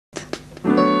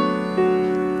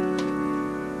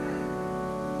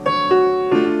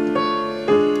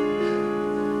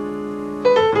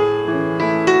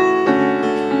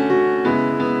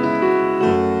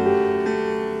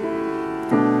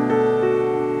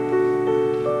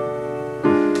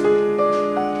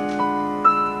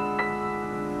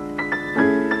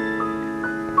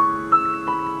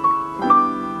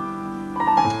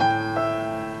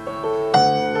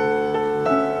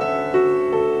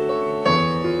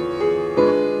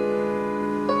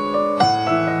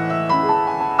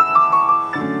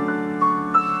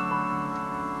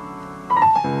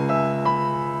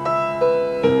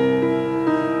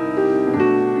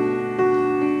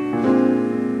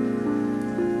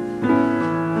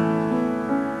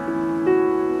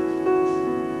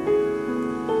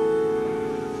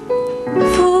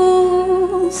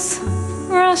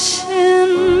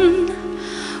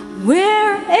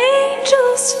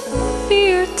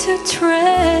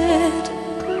head.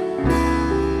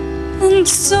 And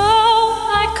so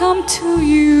I come to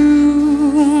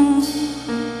you,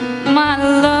 my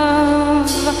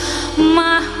love,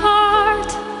 my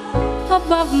heart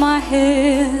above my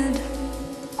head.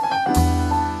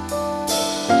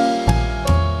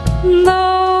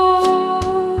 Though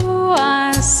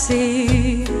I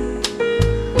see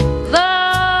the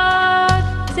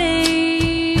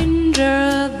danger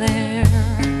there,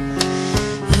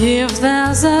 if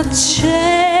there's a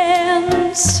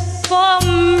chance for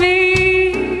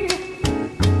me,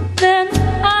 then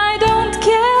I don't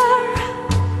care.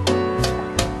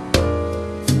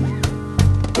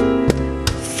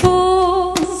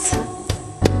 Fools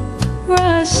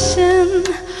rush in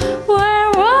where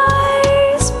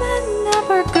wise men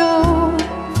never go,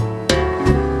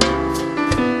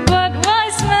 but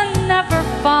wise men never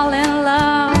fall in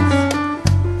love.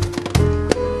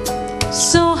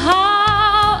 So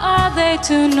how are they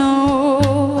to know?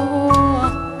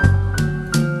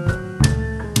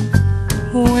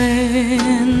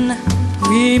 When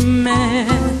we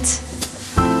met,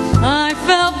 I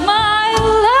felt my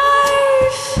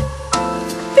life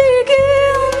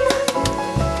begin.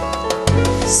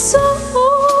 So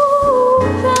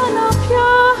open up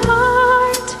your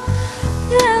heart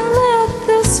and let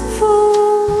this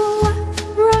fool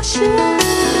rush in.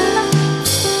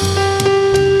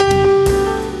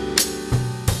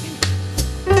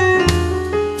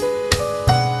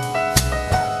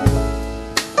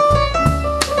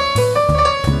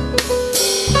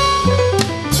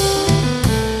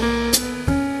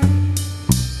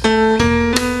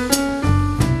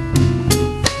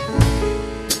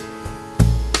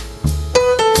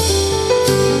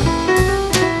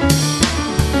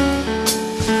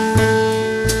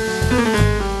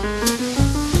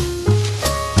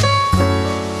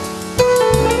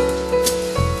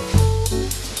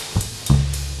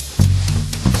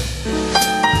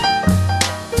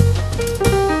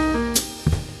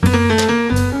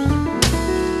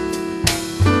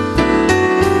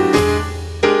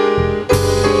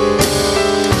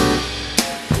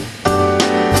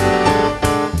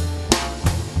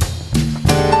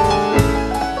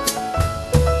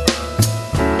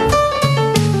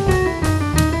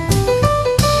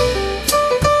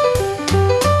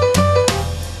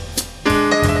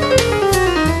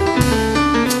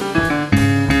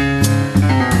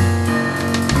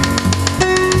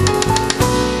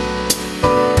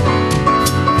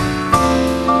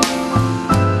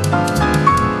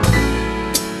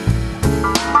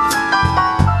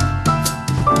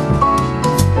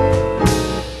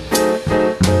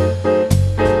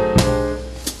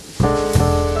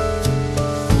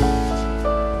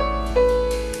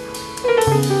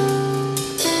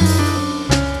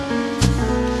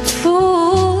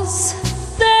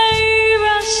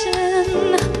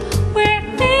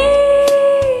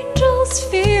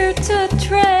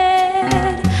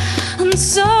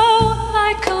 So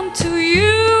I come to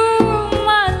you,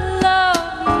 my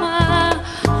love, my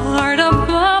heart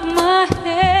above my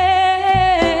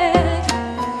head.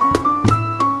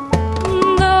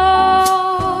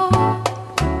 Though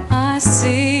I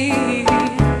see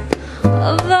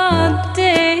the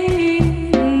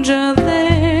danger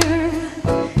there,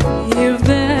 if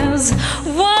there's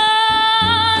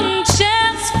one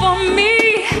chance for me,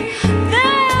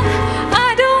 then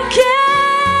I don't care.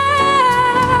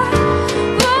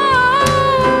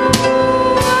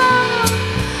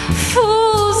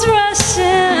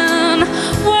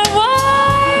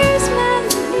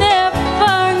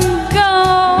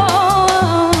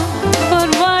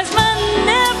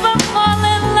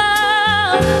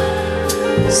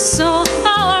 So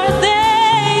how are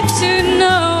they to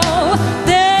know?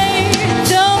 They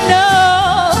don't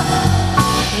know.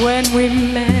 When we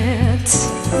met,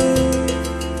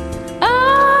 I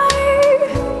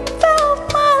felt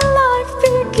my life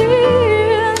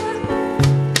begin.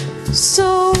 So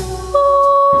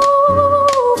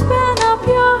open up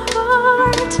your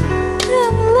heart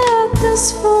and let this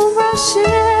fool rush in.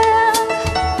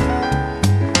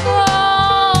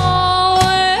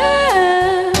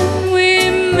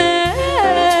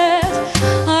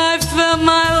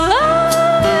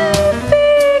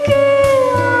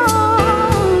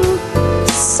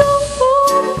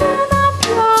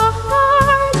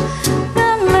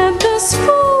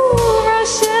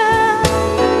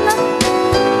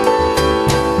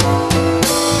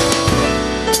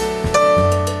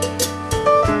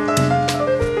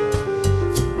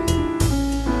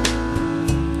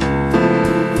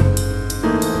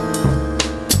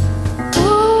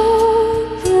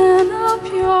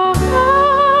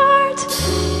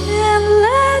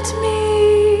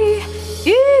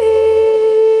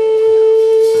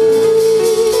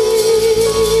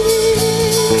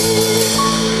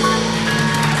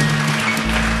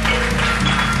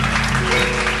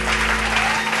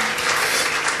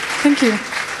 Thank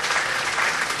you.